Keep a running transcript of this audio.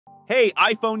Hey,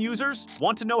 iPhone users!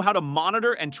 Want to know how to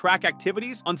monitor and track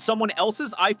activities on someone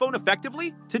else's iPhone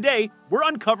effectively? Today, we're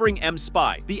uncovering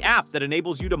mSpy, the app that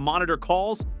enables you to monitor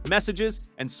calls, messages,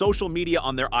 and social media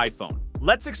on their iPhone.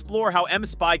 Let's explore how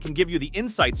mSpy can give you the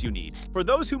insights you need. For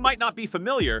those who might not be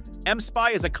familiar,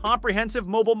 mSpy is a comprehensive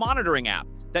mobile monitoring app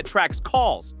that tracks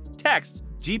calls, texts,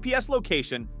 GPS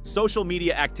location, social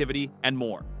media activity, and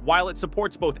more. While it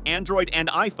supports both Android and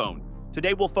iPhone,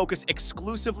 today we'll focus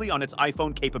exclusively on its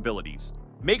iPhone capabilities.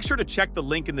 Make sure to check the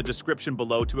link in the description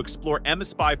below to explore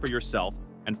mSpy for yourself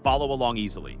and follow along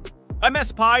easily.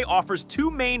 mSpy offers two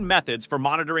main methods for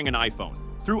monitoring an iPhone,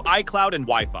 through iCloud and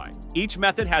Wi-Fi. Each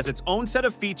method has its own set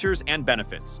of features and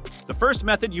benefits. The first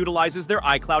method utilizes their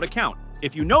iCloud account.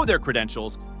 If you know their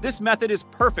credentials, this method is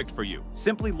perfect for you.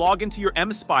 Simply log into your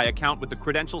mSpy account with the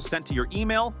credentials sent to your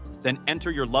email, then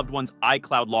enter your loved one's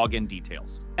iCloud login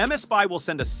details. mSpy will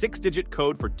send a 6-digit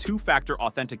code for two-factor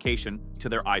authentication to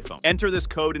their iPhone. Enter this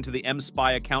code into the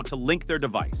mSpy account to link their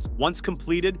device. Once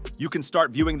completed, you can start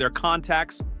viewing their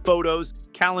contacts, photos,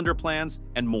 calendar plans,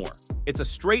 and more. It's a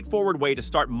straightforward way to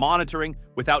start monitoring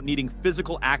without needing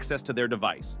physical access to their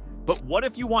device. But what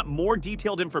if you want more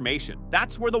detailed information?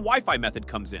 That's where the Wi-Fi method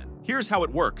comes in. Here's how it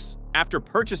works. After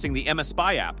purchasing the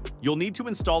mSpy app, you'll need to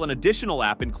install an additional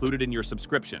app included in your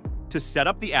subscription. To set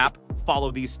up the app,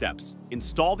 follow these steps.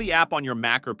 Install the app on your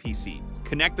Mac or PC.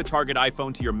 Connect the target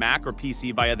iPhone to your Mac or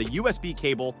PC via the USB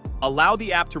cable. Allow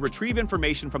the app to retrieve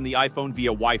information from the iPhone via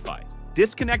Wi-Fi.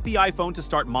 Disconnect the iPhone to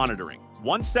start monitoring.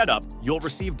 Once set up, you'll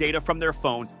receive data from their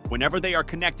phone whenever they are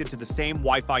connected to the same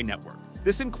Wi-Fi network.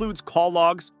 This includes call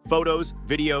logs, photos,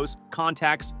 videos,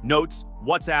 contacts, notes,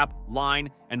 WhatsApp,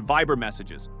 Line, and Viber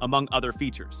messages, among other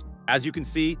features. As you can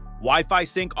see, Wi-Fi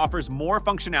Sync offers more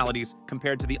functionalities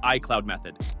compared to the iCloud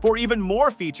method. For even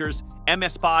more features,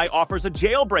 mSpy offers a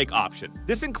jailbreak option.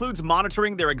 This includes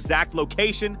monitoring their exact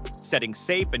location, setting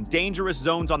safe and dangerous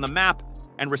zones on the map,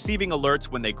 and receiving alerts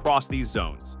when they cross these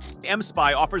zones.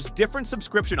 mSpy offers different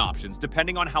subscription options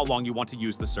depending on how long you want to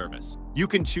use the service. You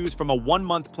can choose from a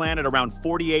 1-month plan at around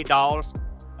 $48,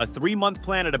 a 3-month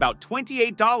plan at about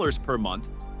 $28 per month,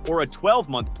 or a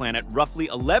 12-month plan at roughly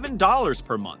 $11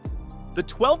 per month. The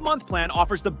 12-month plan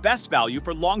offers the best value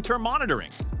for long-term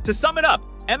monitoring. To sum it up,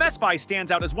 mSpy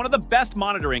stands out as one of the best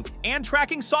monitoring and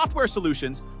tracking software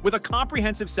solutions with a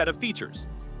comprehensive set of features.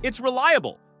 It's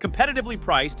reliable, competitively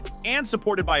priced, and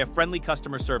supported by a friendly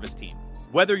customer service team.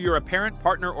 Whether you're a parent,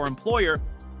 partner, or employer,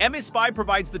 mSpy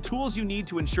provides the tools you need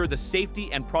to ensure the safety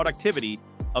and productivity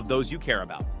of those you care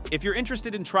about. If you're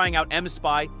interested in trying out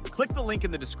mSpy, click the link in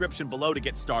the description below to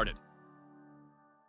get started.